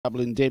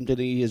Double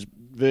Indemnity has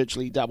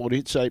virtually doubled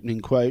its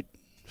opening quote.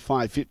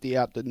 550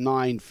 out to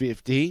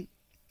 950.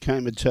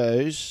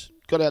 Comatose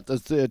got out to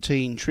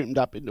 13, trimmed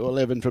up into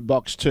 11 for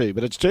box 2.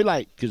 But it's too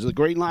late because the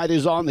green light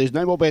is on. There's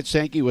no more bets,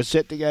 thank you. We're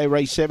set to go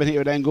race 7 here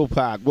at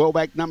Angle-Park. Well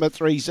back number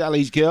 3,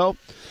 Sally's Girl.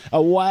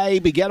 Away,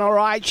 began all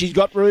right. She's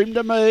got room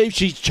to move.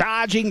 She's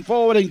charging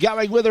forward and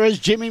going with her is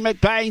Jimmy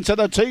McBain. So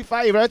the two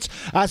favourites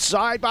are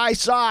side by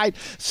side.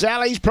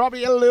 Sally's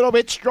probably a little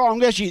bit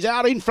stronger. She's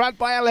out in front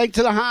by a length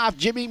and a half.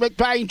 Jimmy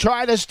McBain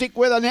trying to stick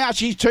with her now.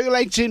 She's 2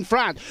 lengths in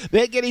front.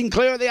 They're getting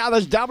clear of the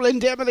others. Double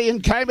Indemnity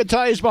and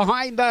Comatose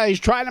behind those.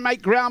 Trying to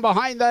make ground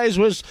behind those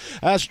was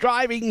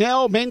Striving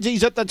Nell.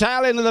 Menzies at the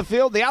tail end of the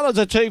field. The others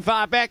are too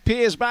far back.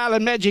 Piers Bale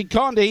and Magic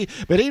Condi.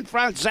 But in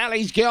front,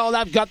 Sally's Girl,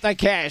 they've got the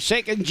cash.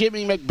 Second,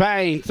 Jimmy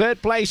McBain.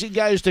 Third place, it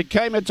goes to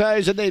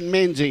Comatose and then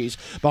Menzies.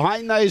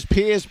 Behind those,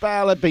 Piers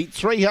Bale had beat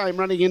 3 home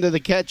running into the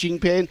catching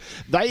pen.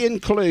 They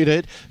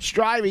included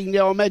Striving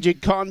Nell,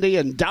 Magic Condi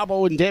and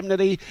Double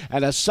Indemnity,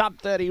 and a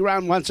sub-30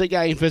 run once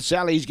again for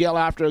Sally's Girl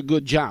after a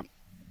good jump.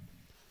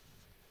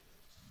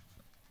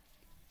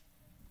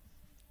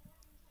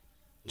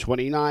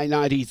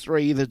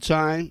 29.93 the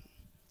time.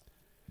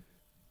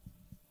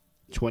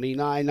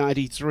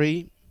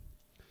 29.93.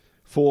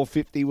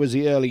 450 was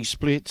the early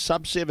split.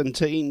 Sub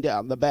 17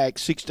 down the back.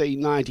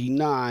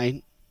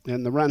 16.99.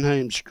 And the run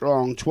home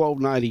strong.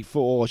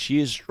 12.94.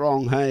 She is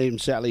strong home,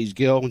 Sally's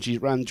Girl. And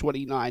she's run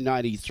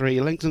 29.93.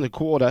 A length and a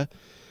quarter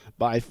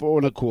by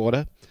 4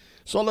 1/4.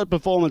 Solid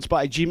performance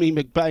by Jimmy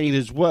McBain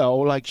as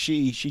well. Like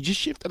she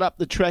just shifted up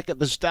the track at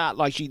the start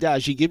like she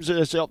does. She gives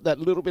herself that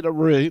little bit of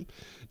room.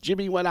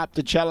 Jimmy went up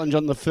to challenge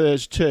on the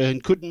first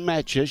turn. Couldn't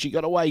match her. She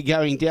got away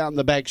going down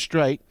the back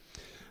straight.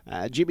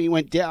 Jimmy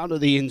went down to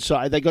the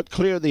inside. They got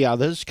clear of the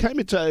others.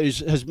 Comatose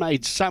has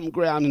made some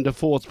ground into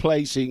 4th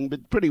placing,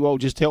 but pretty well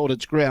just held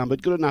its ground,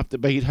 but good enough to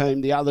beat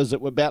home the others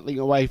that were battling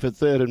away for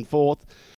 3rd and 4th.